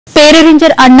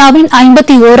பேரறிஞர் அண்ணாவின்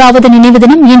 51வது நினைவு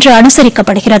தினம் இன்று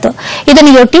அனுசரிக்கப்படுகிறது.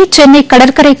 இதனையொட்டி சென்னை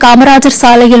கடற்கரை காமராஜர்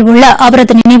சாலையில் உள்ள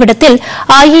அவரது நினைவிடத்தில்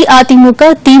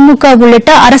அஇஅதிமுக, திமுக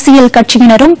உள்ளிட்ட அரசியல்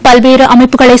கட்சியினரும் பல்வேறு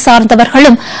அமைப்புகளை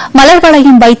சார்ந்தவர்களும் மலர்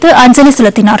வளையம் வைத்து அஞ்சலி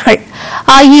செலுத்தினார்கள்.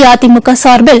 அஇஅதிமுக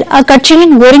சார்பில்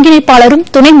அக்கட்சியின் ஒருங்கிணைப்பாளரும்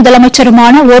துணை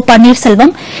முதலமைச்சருமான ஓ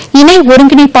பன்னீர்செல்வம், இணை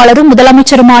ஒருங்கிணைப்பாளரும்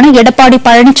முதலமைச்சருமான எடப்பாடி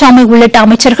பழனிசாமி உள்ளிட்ட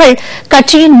அமைச்சர்கள்,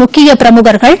 கட்சியின் முக்கிய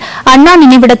பிரமுகர்கள் அண்ணா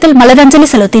நினைவிடத்தில் மலரஞ்சலி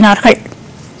செலுத்தினார்கள்.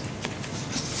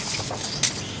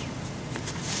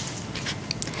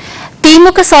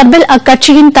 திமுக சார்பில்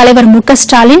அக்கட்சியின் தலைவர் மு க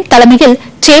ஸ்டாலின் தலைமையில்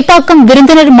சேப்பாக்கம்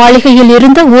விருந்தினர் மாளிகையில்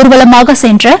இருந்து ஊர்வலமாக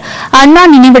சென்ற அண்ணா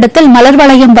நினைவிடத்தில் மலர்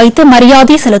வளையம் வைத்து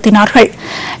மரியாதை செலுத்தினார்கள்.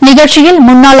 நிகழ்ச்சியில்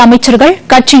முன்னாள் அமைச்சர்கள்,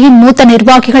 கட்சியின் மூத்த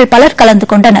நிர்வாகிகள் பலர் கலந்து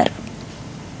கொண்டனர்.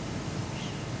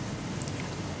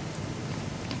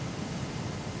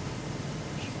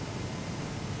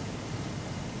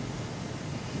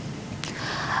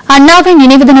 அண்ணாவின்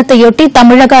நினைவு தினத்தையொட்டி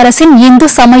தமிழக அரசின் இந்து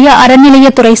சமய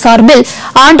அறநிலையத்துறை சார்பில்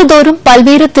ஆண்டுதோறும்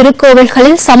பல்வேறு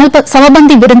திருக்கோவில்களில்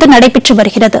சமபந்தி விருந்து நடைபெற்று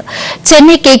வருகிறது.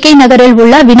 சென்னை கே நகரில்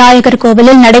உள்ள விநாயகர்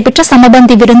கோவிலில் நடைபெற்ற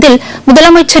சமபந்தி விருந்தில்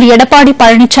முதலமைச்சர் எடப்பாடி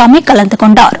பழனிசாமி கலந்து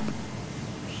கொண்டார்.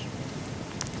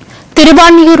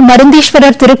 திருவான்மியூர்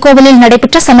மருந்தீஸ்வரர் திருக்கோவிலில்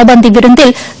நடைபெற்ற சமபந்தி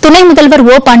விருந்தில் துணை முதல்வர்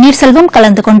ஓ பன்னீர்செல்வம்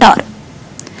கலந்து கொண்டார்.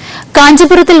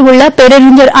 காஞ்சிபுரத்தில் உள்ள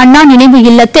பேரறிஞர் அண்ணா நினைவு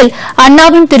இல்லத்தில்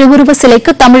அண்ணாவின் திருவுருவ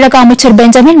சிலைக்கு தமிழக அமைச்சர்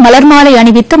பெஞ்சமின் மலர் மாலை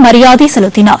அணிவித்து மரியாதை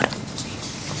செலுத்தினாா்.